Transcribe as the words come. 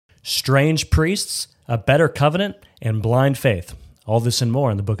strange priests, a better covenant, and blind faith. All this and more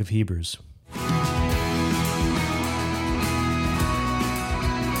in the book of Hebrews.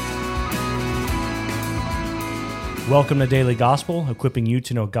 Welcome to Daily Gospel, equipping you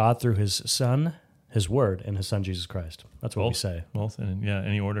to know God through His Son, His Word, and His Son, Jesus Christ. That's what we say. Both, and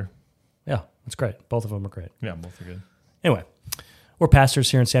any order. Yeah, that's great. Both of them are great. Yeah, both are good. Anyway, we're pastors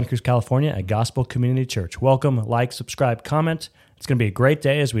here in Santa Cruz, California at Gospel Community Church. Welcome, like, subscribe, comment. It's going to be a great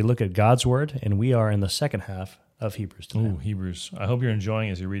day as we look at God's Word, and we are in the second half of Hebrews today. Ooh, Hebrews. I hope you're enjoying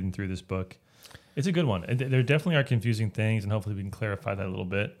as you're reading through this book. It's a good one. There definitely are confusing things, and hopefully we can clarify that a little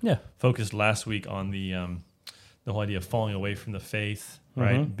bit. Yeah. Focused last week on the whole idea of falling away from the faith,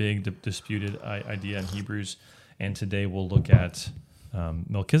 right? Big disputed idea in Hebrews. And today we'll look at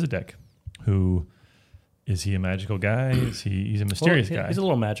Melchizedek, who is he a magical guy? He's a mysterious guy? He's a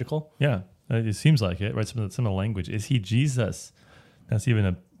little magical. Yeah, it seems like it, right? Some of the language. Is he Jesus? That's even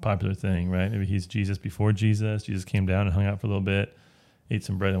a popular thing, right? Maybe he's Jesus before Jesus. Jesus came down and hung out for a little bit, ate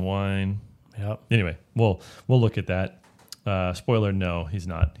some bread and wine. Yep. Anyway, we'll look at that. Spoiler: no, he's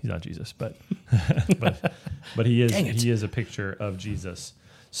not. He's not Jesus, but but he is. He is a picture of Jesus.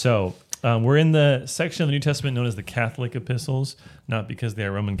 So we're in the section of the New Testament known as the Catholic epistles, not because they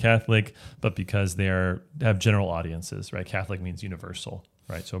are Roman Catholic, but because they have general audiences. Right? Catholic means universal,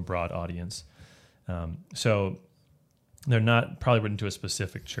 right? So a broad audience. So they're not probably written to a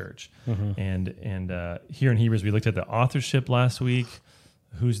specific church. And here in Hebrews, we looked at the authorship last week.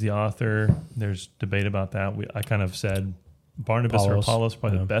 Who's the author? There's debate about that. I kind of said Barnabas or Apollos,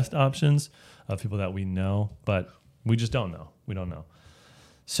 probably the best options of people that we know, but we just don't know. We don't know.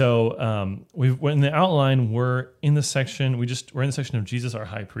 So we're in the outline. We're in the section. We're in the section of Jesus, our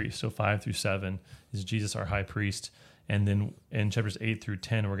high priest. So 5 through 7 is Jesus, our high priest, and then in chapters 8 through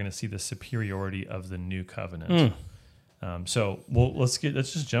 10, we're going to see the superiority of the new covenant. So let's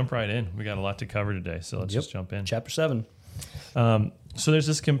just jump right in. We got a lot to cover today, so let's just jump in. Chapter 7. So there's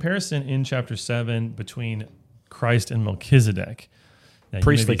this comparison in chapter 7 between Christ and Melchizedek. Now,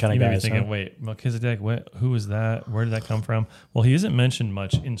 priestly kind of guys. Thinking, wait, Melchizedek, who is that? Where did that come from? Well, he isn't mentioned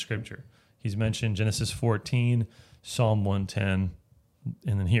much in Scripture. He's mentioned Genesis 14, Psalm 110,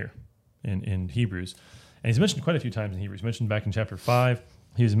 and then here in Hebrews. And he's mentioned quite a few times in Hebrews. He's mentioned back in chapter 5.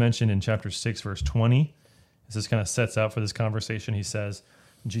 He was mentioned in chapter 6, verse 20. This kind of sets out for this conversation. He says,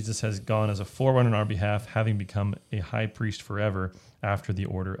 Jesus has gone as a forerunner on our behalf, having become a high priest forever after the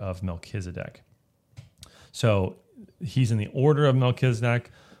order of Melchizedek. So he's in the order of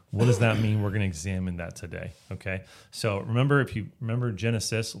Melchizedek. What does that mean? We're going to examine that today. Okay. So if you remember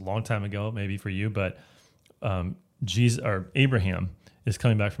Genesis a long time ago, maybe for you, but Abraham is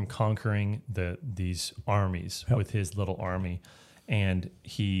coming back from conquering these armies with his little army. And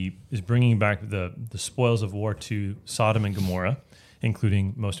he is bringing back the spoils of war to Sodom and Gomorrah,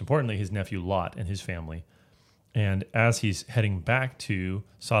 including, most importantly, his nephew Lot and his family. And as he's heading back to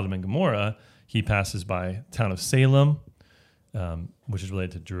Sodom and Gomorrah, he passes by the town of Salem, which is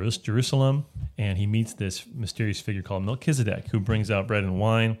related to Jerusalem, and he meets this mysterious figure called Melchizedek, who brings out bread and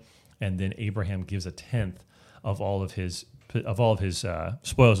wine, and then Abraham gives a tenth of all of his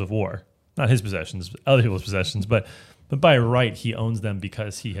spoils of war. Not his possessions, other people's possessions, but by right, he owns them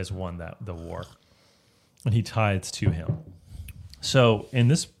because he has won the war. And he tithes to him. So in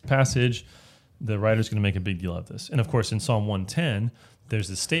this passage, the writer's going to make a big deal of this. And of course, in Psalm 110, there's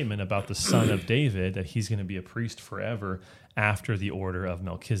this statement about the son of David, that he's going to be a priest forever after the order of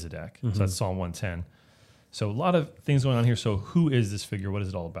Melchizedek. So that's Psalm 110. So a lot of things going on here. So who is this figure? What is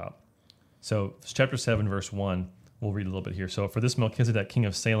it all about? So chapter 7, verse 1, we'll read a little bit here. So for this Melchizedek, king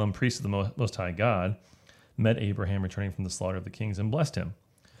of Salem, priest of the Most High God, met Abraham returning from the slaughter of the kings and blessed him.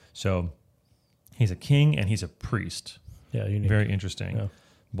 So he's a king and he's a priest. Yeah, unique. Very interesting. Yeah.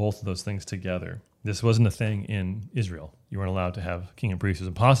 Both of those things together. This wasn't a thing in Israel. You weren't allowed to have king and priest. It was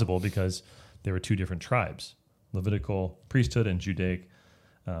impossible because there were two different tribes, Levitical priesthood and Judaic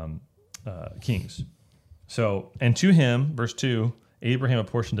kings. So, and to him, verse 2, Abraham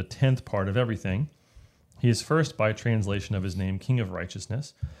apportioned a tenth part of everything. He is first, by translation of his name, King of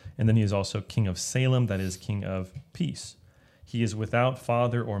Righteousness, and then he is also King of Salem, that is, King of Peace. He is without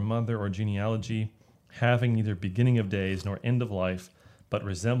father or mother or genealogy, having neither beginning of days nor end of life, but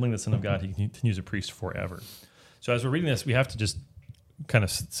resembling the Son of God, he continues a priest forever. So as we're reading this, we have to just kind of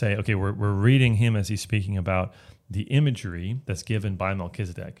say, okay, we're reading him as he's speaking about the imagery that's given by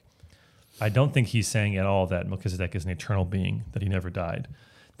Melchizedek. I don't think he's saying at all that Melchizedek is an eternal being, that he never died,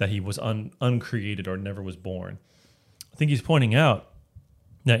 that he was uncreated or never was born. I think he's pointing out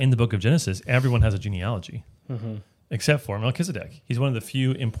that in the book of Genesis, everyone has a genealogy, except for Melchizedek. He's one of the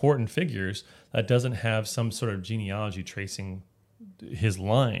few important figures that doesn't have some sort of genealogy tracing his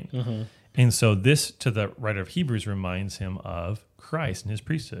line. And so this, to the writer of Hebrews, reminds him of Christ and his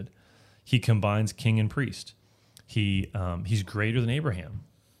priesthood. He combines king and priest. He's greater than Abraham.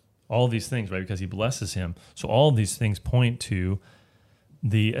 All these things, right? Because he blesses him. So all of these things point to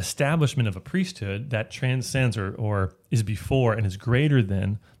the establishment of a priesthood that transcends or is before and is greater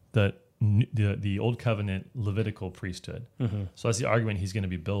than the old covenant Levitical priesthood. So that's the argument he's going to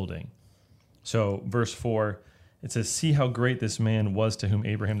be building. So verse 4, it says, "See how great this man was to whom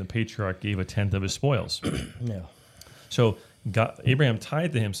Abraham the patriarch gave a tenth of his spoils." Yeah. So Abraham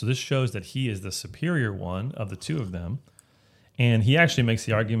tithed to him. So this shows that he is the superior one of the two of them. And he actually makes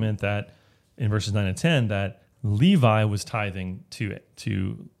the argument that in verses 9 and 10 that Levi was tithing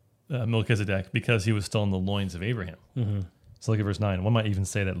to Melchizedek because he was still in the loins of Abraham. So look at verse 9. One might even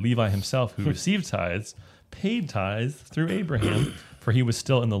say that Levi himself, who received tithes, paid tithes through Abraham, for he was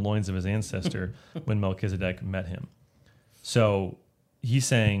still in the loins of his ancestor when Melchizedek met him. So he's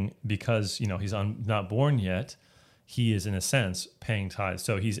saying because he's not born yet, he is in a sense paying tithes.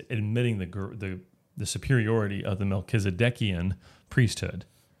 So he's admitting the superiority of the Melchizedekian priesthood.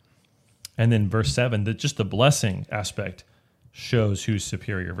 And then verse 7, just the blessing aspect shows who's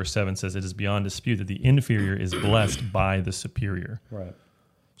superior. Verse 7 says, "It is beyond dispute that the inferior is blessed by the superior." Right.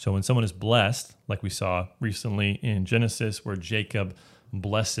 So when someone is blessed, like we saw recently in Genesis where Jacob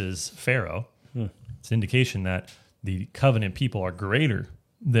blesses Pharaoh, it's an indication that the covenant people are greater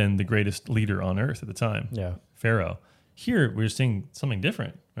than the greatest leader on earth at the time, Pharaoh. Here we're seeing something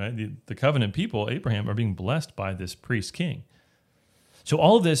different, right? The covenant people, Abraham, are being blessed by this priest king. So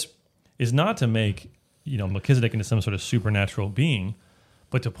all of this is not to make Melchizedek into some sort of supernatural being,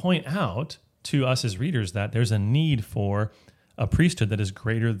 but to point out to us as readers that there's a need for a priesthood that is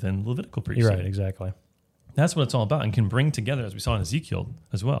greater than Levitical priesthood. You're right, exactly. That's what it's all about, and can bring together, as we saw in Ezekiel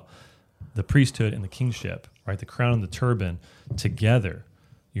as well, the priesthood and the kingship, right? The crown and the turban together,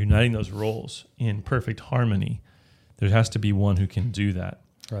 uniting those roles in perfect harmony. There has to be one who can do that.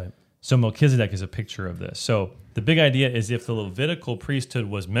 Right. So Melchizedek is a picture of this. So the big idea is if the Levitical priesthood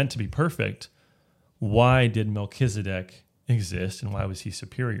was meant to be perfect, why did Melchizedek exist and why was he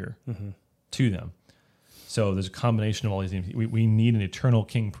superior to them? So there's a combination of all these things. We need an eternal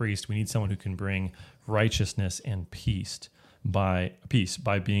king priest. We need someone who can bring righteousness and peace by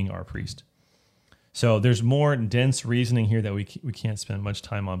being our priest. So there's more dense reasoning here that we can't spend much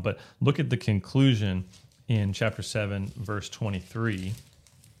time on. But look at the conclusion in chapter 7, verse 23.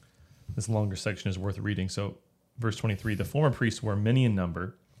 This longer section is worth reading. So verse 23, "The former priests were many in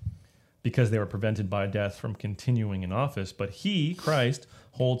number because they were prevented by death from continuing in office. But he, Christ,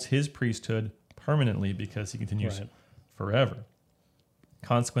 holds his priesthood permanently because he continues forever.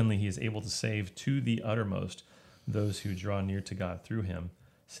 Consequently, he is able to save to the uttermost those who draw near to God through him,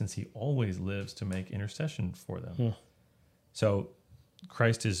 since he always lives to make intercession for them." So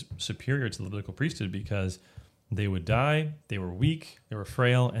Christ is superior to the Levitical priesthood because they would die, they were weak, they were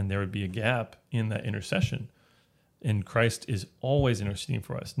frail, and there would be a gap in that intercession. And Christ is always interceding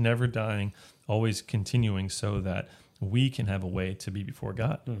for us, never dying, always continuing so that we can have a way to be before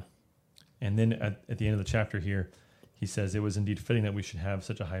God. And then at the end of the chapter here, he says, "It was indeed fitting that we should have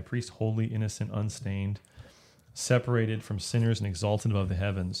such a high priest, holy, innocent, unstained, separated from sinners and exalted above the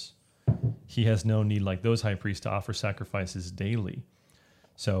heavens. He has no need, like those high priests, to offer sacrifices daily."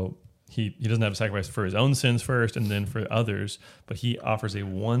 So he doesn't have a sacrifice for his own sins first and then for others, but he offers a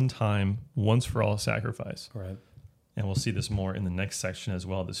one-time, once-for-all sacrifice. Right. And we'll see this more in the next section as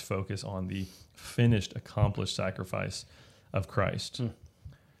well, this focus on the finished, accomplished sacrifice of Christ.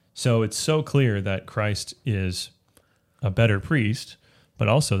 So it's so clear that Christ is a better priest, but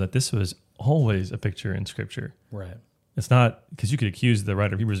also that this was always a picture in Scripture. Right. It's not, because you could accuse the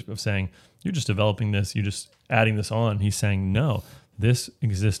writer of Hebrews of saying, you're just developing this, you're just adding this on. He's saying, no, this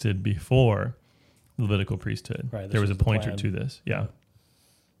existed before the Levitical priesthood. Right, there was a pointer plan. to this. Yeah.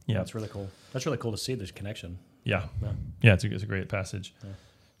 That's really cool. That's really cool to see this connection. Yeah, it's a great passage.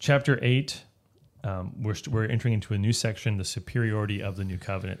 Chapter 8, we're entering into a new section, the superiority of the new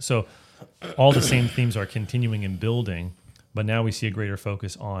covenant. So all the same themes are continuing and building, but now we see a greater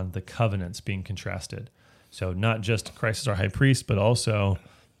focus on the covenants being contrasted. So not just Christ as our high priest, but also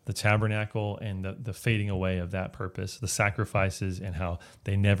the tabernacle and the fading away of that purpose, the sacrifices and how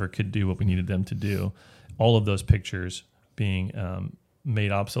they never could do what we needed them to do. All of those pictures being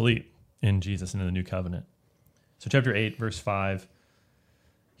made obsolete in Jesus and in the new covenant. So chapter 8, verse 5,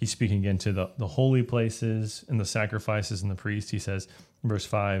 he's speaking again to the holy places and the sacrifices and the priest. He says, verse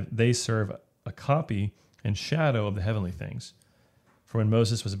 5, "They serve a copy and shadow of the heavenly things. For when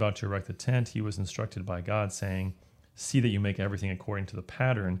Moses was about to erect the tent, he was instructed by God, saying, 'See that you make everything according to the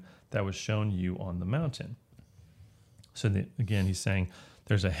pattern that was shown you on the mountain.'" So again, he's saying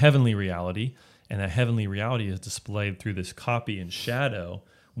there's a heavenly reality, and that heavenly reality is displayed through this copy and shadow,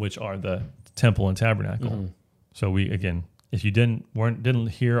 which are the temple and tabernacle. So if you didn't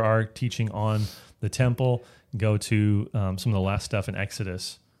hear our teaching on the temple, go to some of the last stuff in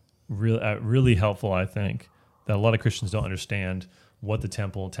Exodus. Really helpful, I think, that a lot of Christians don't understand what the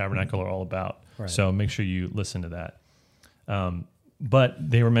temple and tabernacle are all about. Right. So make sure you listen to that. But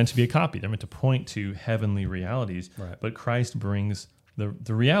they were meant to be a copy. They're meant to point to heavenly realities. Right. But Christ brings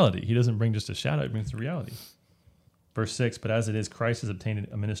the reality. He doesn't bring just a shadow. He brings the reality. Verse 6, but as it is, Christ has obtained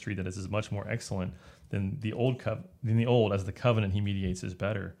a ministry that is as much more excellent than the old, as the covenant he mediates is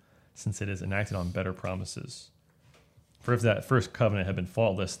better, since it is enacted on better promises. For if that first covenant had been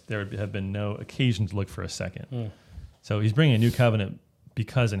faultless, there would have been no occasion to look for a second. So he's bringing a new covenant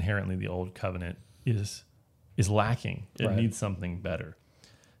because inherently the old covenant is lacking. It needs something better.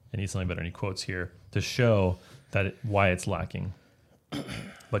 It needs something better. And he quotes here to show why it's lacking.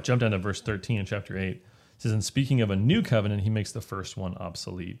 But jump down to verse 13 in chapter 8. It says, in speaking of a new covenant, he makes the first one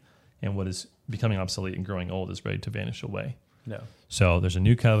obsolete. And what is becoming obsolete and growing old is ready to vanish away. No. So there's a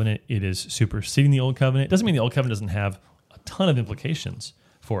new covenant. It is superseding the old covenant. It doesn't mean the old covenant doesn't have a ton of implications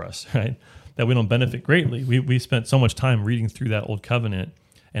for us, right? That we don't benefit greatly. We spent so much time reading through that old covenant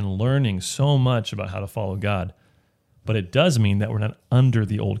and learning so much about how to follow God. But it does mean that we're not under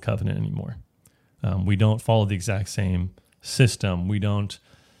the old covenant anymore. We don't follow the exact same system. We don't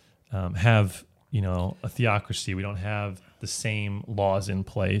have, a theocracy. We don't have the same laws in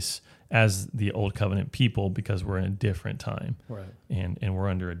place as the old covenant people because we're in a different time. Right. And we're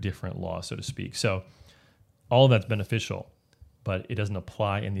under a different law, so to speak. So all of that's beneficial, but it doesn't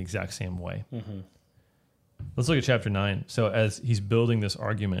apply in the exact same way. Let's look at chapter 9. So as he's building this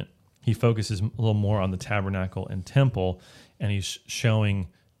argument, he focuses a little more on the tabernacle and temple, and he's showing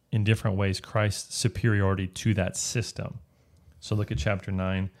in different ways Christ's superiority to that system. So look at chapter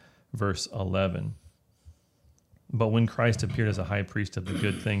 9, verse 11. But when Christ appeared as a high priest of the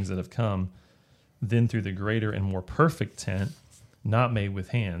good things that have come, then through the greater and more perfect tent, not made with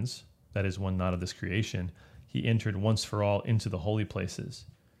hands, that is one not of this creation, he entered once for all into the holy places,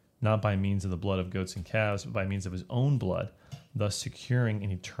 not by means of the blood of goats and calves, but by means of his own blood, thus securing an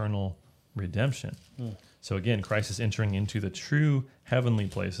eternal redemption. So again, Christ is entering into the true heavenly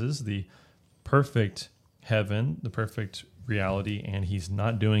places, the perfect heaven, the perfect reality, and he's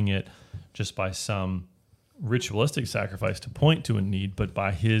not doing it just by some ritualistic sacrifice to point to a need, but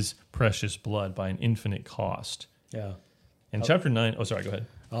by his precious blood, by an infinite cost. Yeah. In chapter 9, go ahead.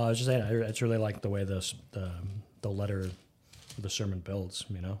 I was just saying, it's really like the way the letter, the sermon builds,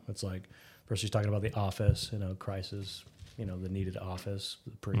 It's like, first he's talking about the office, Christ is, the needed office,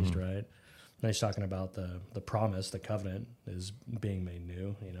 the priest, right? Then he's talking about the promise, the covenant is being made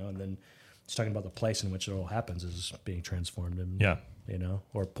new, and then he's talking about the place in which it all happens is being transformed and,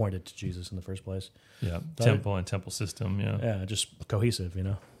 or pointed to Jesus in the first place. Yeah, so temple and temple system, Yeah, just cohesive,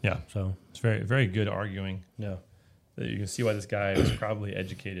 Yeah, so it's very, very good arguing. Yeah. You can see why this guy was probably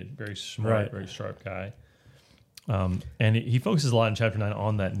educated, very smart, very sharp guy. And he focuses a lot in chapter 9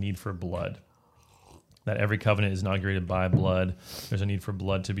 on that need for blood, that every covenant is inaugurated by blood. There's a need for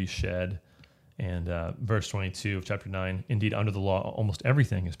blood to be shed. And verse 22 of chapter 9, indeed, under the law, almost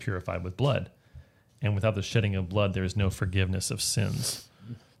everything is purified with blood. And without the shedding of blood, there is no forgiveness of sins.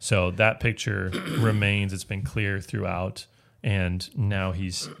 So that picture remains. It's been clear throughout. And now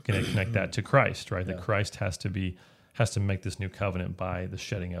he's going to connect that to Christ, right? Yeah. That Christ has to make this new covenant by the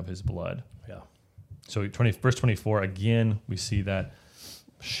shedding of his blood. Yeah. So verse 24, again, we see that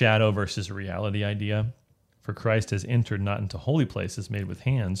shadow versus reality idea. For Christ has entered not into holy places made with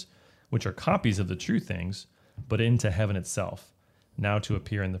hands, which are copies of the true things, but into heaven itself, now to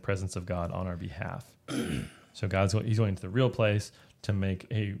appear in the presence of God on our behalf. So he's going to the real place to make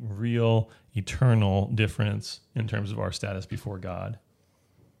a real eternal difference in terms of our status before God.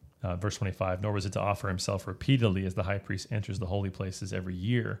 Verse 25, nor was it to offer himself repeatedly as the high priest enters the holy places every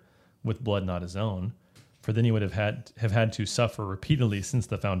year with blood not his own, for then he would have had to suffer repeatedly since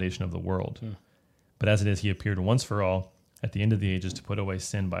the foundation of the world. But as it is, he appeared once for all at the end of the ages to put away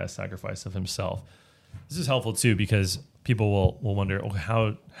sin by a sacrifice of himself. This is helpful too, because people will wonder,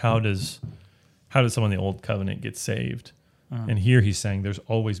 how does someone in the old covenant get saved? And here he's saying there's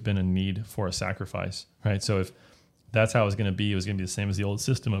always been a need for a sacrifice, right? So if that's how it was going to be the same as the old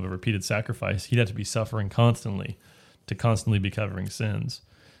system of a repeated sacrifice. He'd have to be suffering constantly to constantly be covering sins.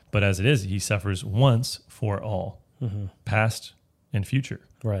 But as it is, he suffers once for all, past and future.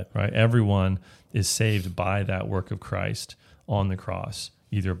 Right. Everyone is saved by that work of Christ on the cross,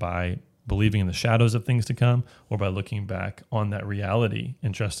 either by believing in the shadows of things to come or by looking back on that reality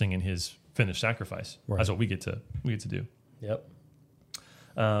and trusting in his finished sacrifice. Right. That's what we get to do. Yep.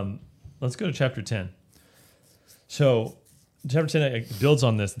 Let's go to chapter 10. So chapter 10 builds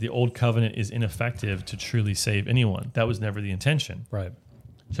on this. The old covenant is ineffective to truly save anyone. That was never the intention. Right.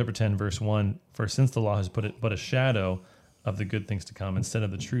 Chapter 10, verse 1, for since the law has put it but a shadow of the good things to come instead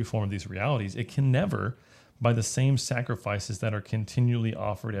of the true form of these realities, it can never, by the same sacrifices that are continually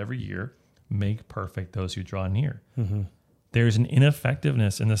offered every year, make perfect those who draw near. Mm-hmm. There's an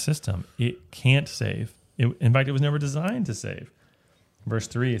ineffectiveness in the system. It can't save. In fact, it was never designed to save. Verse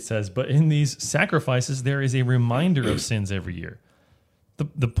 3, it says, but in these sacrifices, there is a reminder of sins every year.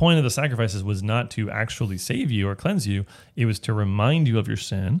 The point of the sacrifices was not to actually save you or cleanse you. It was to remind you of your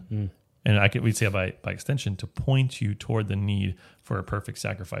sin. And we'd say by extension, to point you toward the need for a perfect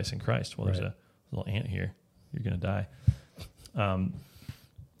sacrifice in Christ. Well, there's a little ant here. You're going to die.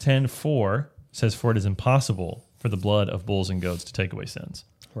 10:4 says, for it is impossible for the blood of bulls and goats to take away sins.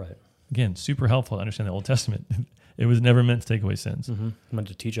 Right. Again, super helpful to understand the Old Testament. It was never meant to take away sins. Mm-hmm. Meant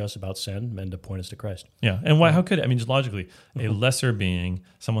to teach us about sin, meant to point us to Christ. Yeah. And why? How could it? I mean, just logically, a lesser being,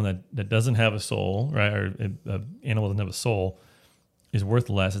 someone that doesn't have a soul, right, or an animal doesn't have a soul, is worth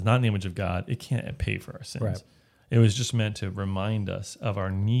less. It's not in the image of God. It can't pay for our sins. Right. It was just meant to remind us of our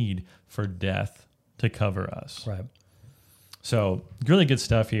need for death to cover us. Right. So really good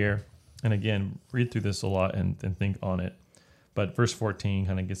stuff here. And again, read through this a lot and think on it. But verse 14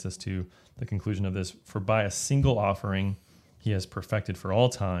 kind of gets us to the conclusion of this. For by a single offering, he has perfected for all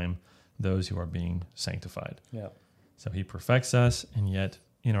time those who are being sanctified. Yeah. So he perfects us, and yet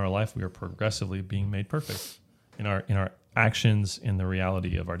in our life we are progressively being made perfect in our actions, in the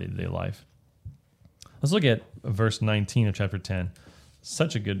reality of our day-to-day life. Let's look at verse 19 of chapter 10.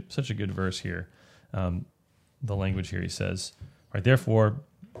 Such a good verse here. The language here, he says, right, therefore,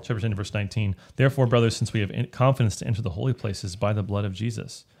 chapter 10, verse 19, therefore, brothers, since we have confidence to enter the holy places by the blood of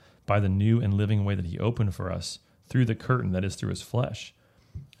Jesus, by the new and living way that he opened for us through the curtain, that is through his flesh.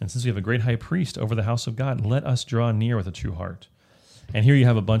 And since we have a great high priest over the house of God, let us draw near with a true heart. And here you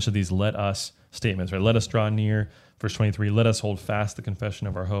have a bunch of these let us statements, right? Let us draw near. Verse 23, let us hold fast the confession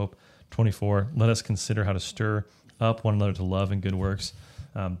of our hope. 24, let us consider how to stir up one another to love and good works.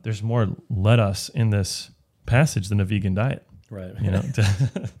 There's more let us in this passage than a vegan diet. Right. You know?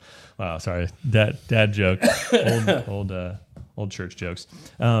 Wow, sorry. Dad joke. Old church jokes.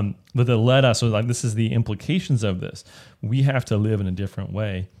 But the let us, so like this is the implications of this. We have to live in a different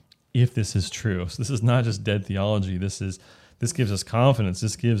way if this is true. So this is not just dead theology. This gives us confidence.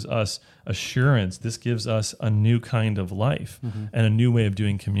 This gives us assurance. This gives us a new kind of life and a new way of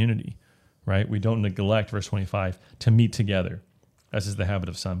doing community, right? We don't neglect, verse 25, to meet together, as is the habit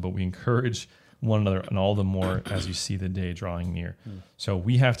of some, but we encourage one another, and all the more as you see the day drawing near. So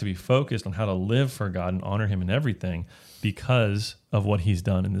we have to be focused on how to live for God and honor him in everything because of what he's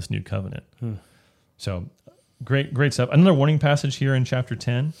done in this new covenant. So great stuff. Another warning passage here in chapter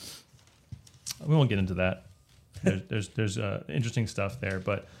 10. We won't get into that. There's interesting stuff there,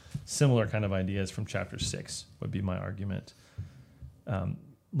 but similar kind of ideas from chapter 6 would be my argument.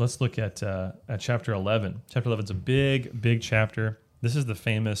 Let's look at chapter 11. Chapter 11 is a big chapter. This is the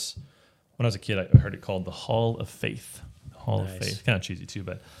famous, when I was a kid, I heard it called the Hall of Faith. The Hall of Faith. Kind of cheesy too,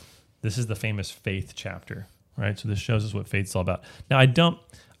 but this is the famous faith chapter, right? So this shows us what faith's all about. Now,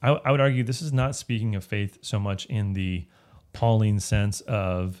 I would argue this is not speaking of faith so much in the Pauline sense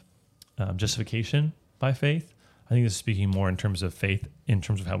of justification by faith. I think this is speaking more in terms of faith, in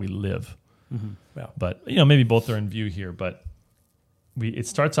terms of how we live. Yeah. But, maybe both are in view here, but it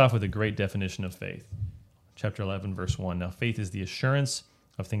starts off with a great definition of faith. Chapter 11, verse 1. Now, faith is the assurance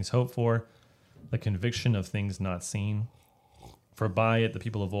of things hoped for, the conviction of things not seen. For by it the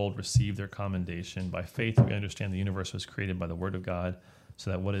people of old received their commendation. By faith we understand the universe was created by the word of God, so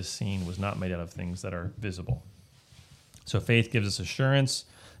that what is seen was not made out of things that are visible. So faith gives us assurance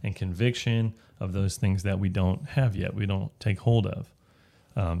and conviction of those things that we don't have yet, we don't take hold of.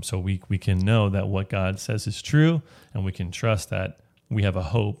 So we can know that what God says is true, and we can trust that we have a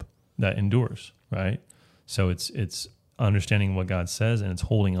hope that endures, right? So it's understanding what God says, and it's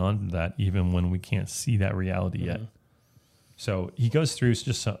holding on to that even when we can't see that reality yet. So he goes through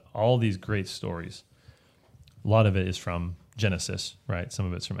just all these great stories. A lot of it is from Genesis, right? Some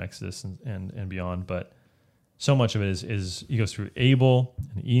of it's from Exodus and beyond, but so much of it is he goes through Abel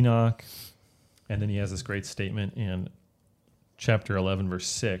and Enoch, and then he has this great statement in chapter 11, verse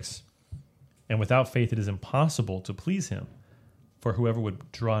 6. And without faith, it is impossible to please him. For whoever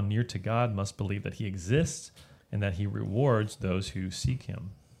would draw near to God must believe that he exists and that he rewards those who seek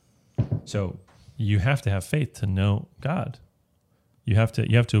him. So you have to have faith to know God. You have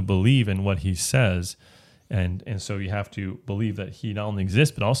to believe in what he says And so you have to believe that he not only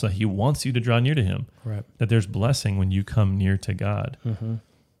exists, but also he wants you to draw near to him. Right. That there's blessing when you come near to God. Mm-hmm.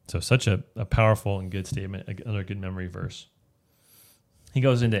 So such a powerful and good statement, another good memory verse. He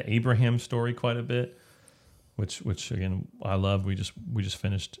goes into Abraham's story quite a bit, which again I love. We just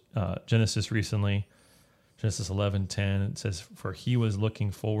finished Genesis recently, Genesis 11:10. It says, "For he was looking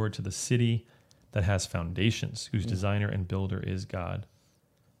forward to the city that has foundations, whose designer and builder is God."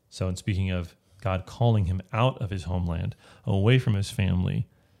 So, in speaking of God calling him out of his homeland, away from his family,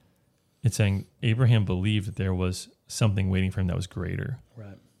 it's saying Abraham believed that there was something waiting for him that was greater.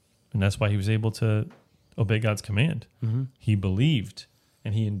 Right. And that's why he was able to obey God's command. Mm-hmm. He believed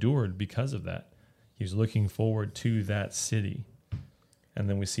and he endured because of that. He was looking forward to that city. And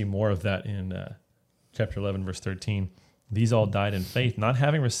then we see more of that in chapter 11, verse 13. "These all died in faith, not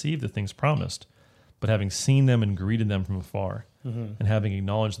having received the things promised, but having seen them and greeted them from afar, and having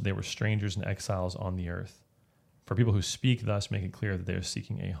acknowledged that they were strangers and exiles on the earth. For people who speak thus make it clear that they are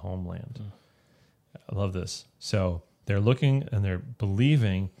seeking a homeland." I love this. So they're looking and they're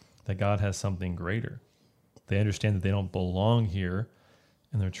believing that God has something greater. They understand that they don't belong here,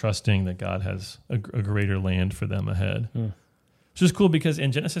 and they're trusting that God has a greater land for them ahead. Which is cool because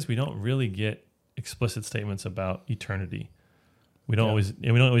in Genesis we don't really get explicit statements about eternity. We don't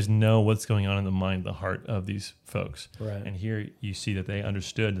always know what's going on in the mind, the heart of these folks. Right. And here you see that they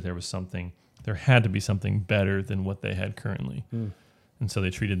understood that there had to be something better than what they had currently. And so they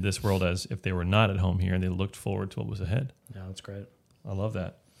treated this world as if they were not at home here, and they looked forward to what was ahead. Yeah, that's great. I love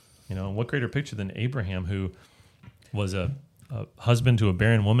that. And what greater picture than Abraham, who was a husband to a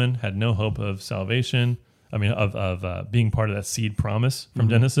barren woman, had no hope of salvation. I mean, of being part of that seed promise from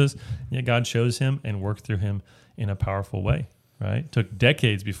Genesis. Yet God chose him and worked through him in a powerful way. Right? It took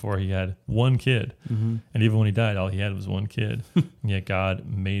decades before he had one kid. And even when he died, all he had was one kid. And yet God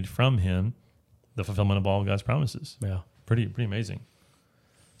made from him the fulfillment of all of God's promises. Yeah. Pretty amazing.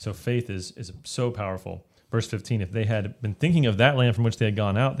 So faith is so powerful. Verse 15, if they had been thinking of that land from which they had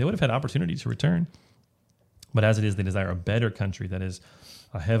gone out, they would have had opportunity to return. But as it is, they desire a better country, that is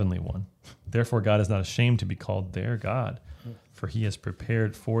a heavenly one. Therefore, God is not ashamed to be called their God, for he has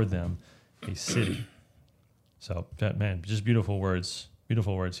prepared for them a city. So, man, just beautiful words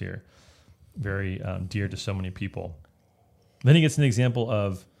here. Very dear to so many people. Then he gets an example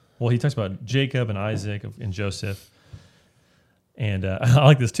of, he talks about Jacob and Isaac and Joseph. And I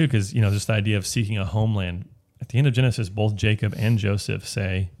like this too, because, just the idea of seeking a homeland. At the end of Genesis, both Jacob and Joseph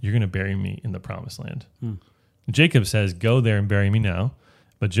say, "You're going to bury me in the promised land." Jacob says, "Go there and bury me now."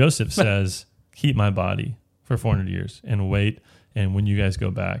 But Joseph says, "Keep my body for 400 years and wait. And when you guys go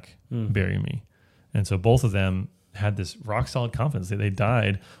back, bury me." And so both of them had this rock solid confidence. They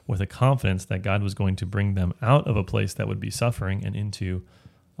died with a confidence that God was going to bring them out of a place that would be suffering and into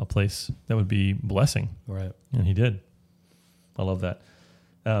a place that would be blessing. Right. And he did. I love that.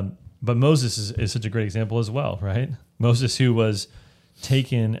 But Moses is such a great example as well, right? Moses, who was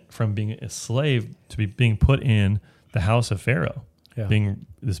taken from being a slave to being put in the house of Pharaoh, being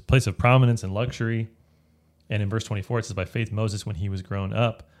this place of prominence and luxury. And in verse 24, it says, "By faith, Moses, when he was grown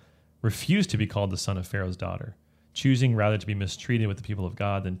up, refused to be called the son of Pharaoh's daughter, choosing rather to be mistreated with the people of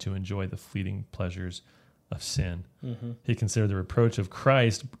God than to enjoy the fleeting pleasures of sin." He considered the reproach of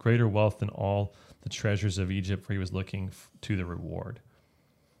Christ greater wealth than all the treasures of Egypt, for he was looking to the reward.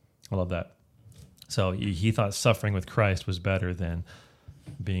 I love that. So he thought suffering with Christ was better than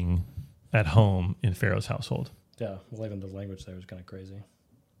being at home in Pharaoh's household. Yeah, well, even the language there was kind of crazy.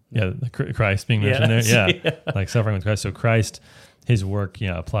 Yeah, Christ being mentioned there. Yeah, like suffering with Christ. So Christ, his work,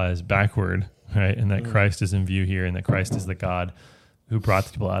 applies backward, right? And that Christ is in view here, and that Christ is the God who brought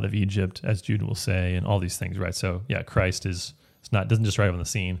the people out of Egypt, as Jude will say, and all these things, right? So yeah, Christ doesn't just arrive on the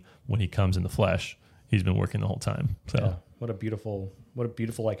scene when he comes in the flesh. He's been working the whole time. So yeah. What a beautiful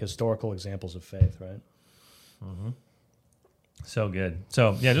like historical examples of faith, right? So good.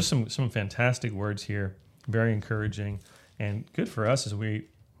 So yeah, just some fantastic words here. Very encouraging and good for us as we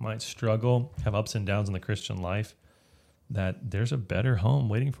might struggle, have ups and downs in the Christian life, that there's a better home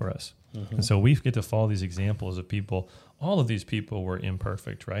waiting for us. And so we get to follow these examples of people. All of these people were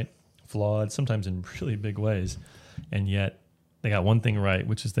imperfect, right? Flawed, sometimes in really big ways. And yet they got one thing right,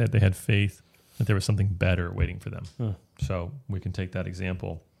 which is that they had faith that there was something better waiting for them. So we can take that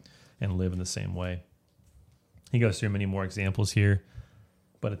example and live in the same way. He goes through many more examples here,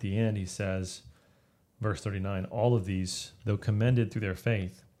 but at the end he says, verse 39, "All of these, though commended through their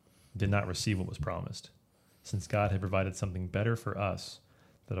faith, did not receive what was promised, since God had provided something better for us,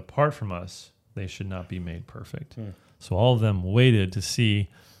 that apart from us, they should not be made perfect." So all of them waited to see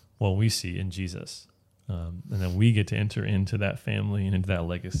what we see in Jesus. And then we get to enter into that family and into that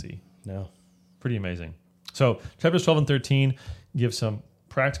legacy. No. Pretty amazing. So chapters 12 and 13 give some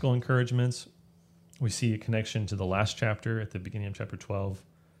practical encouragements. We see a connection to the last chapter at the beginning of chapter 12.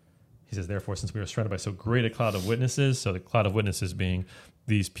 He says, therefore, since we are surrounded by so great a cloud of witnesses, so the cloud of witnesses being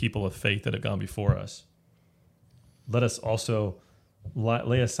these people of faith that have gone before us, let us also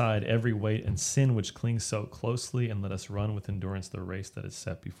lay aside every weight and sin which clings so closely, and let us run with endurance the race that is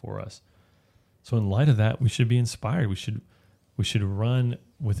set before us. So in light of that, we should be inspired. We should run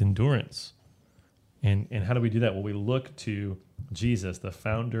with endurance. And how do we do that? Well, we look to Jesus, the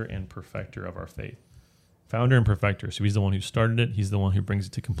founder and perfecter of our faith. Founder and perfecter. So he's the one who started it. He's the one who brings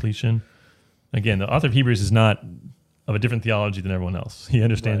it to completion. Again, the author of Hebrews is not of a different theology than everyone else. He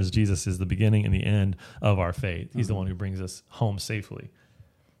understands Jesus is the beginning and the end of our faith. He's the one who brings us home safely.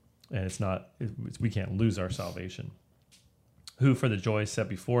 And we can't lose our salvation. Who, for the joy set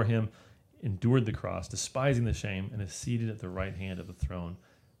before him, endured the cross, despising the shame, and is seated at the right hand of the throne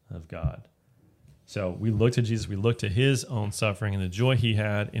of God. So we look to Jesus, we look to his own suffering and the joy he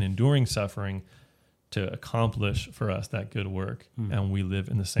had in enduring suffering to accomplish for us that good work. And we live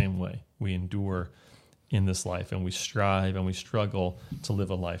in the same way. We endure in this life, and we strive and we struggle to live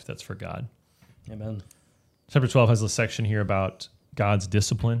a life that's for God. Amen. Chapter 12 has a section here about God's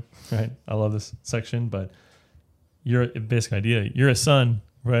discipline, right? I love this section, but your basic idea, you're a son,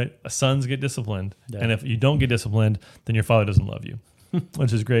 right? Sons get disciplined. Yeah. And if you don't get disciplined, then your father doesn't love you,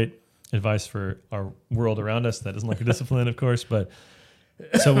 which is great advice for our world around us that doesn't like your discipline, of course. But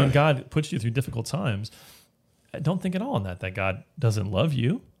so when God puts you through difficult times, don't think at all on that God doesn't love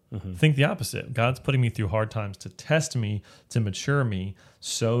you. Think the opposite. God's putting me through hard times to test me, to mature me,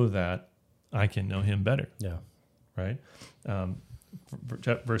 so that I can know him better. Yeah. Right?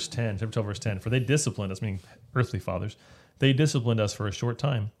 Verse 10, chapter 12, verse 10, for they disciplined us, meaning earthly fathers, they disciplined us for a short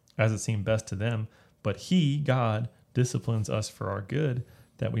time, as it seemed best to them, but he, God, disciplines us for our good,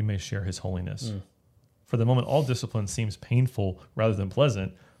 that we may share his holiness. For the moment, all discipline seems painful rather than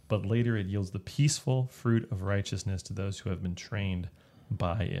pleasant, but later it yields the peaceful fruit of righteousness to those who have been trained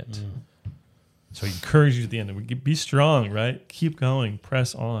by it. So I encourage you at the end, be strong, right? Keep going,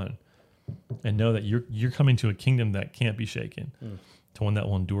 press on, and know that you're coming to a kingdom that can't be shaken, to one that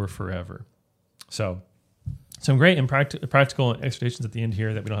will endure forever. So some great and practical exhortations at the end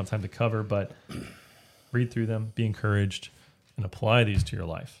here that we don't have time to cover, but read through them, be encouraged, and apply these to your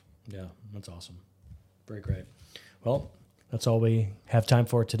life. Yeah, that's awesome. Very great. Well, that's all we have time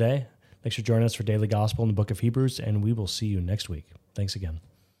for today. Thanks for joining us for Daily Gospel in the book of Hebrews, and we will see you next week. Thanks again.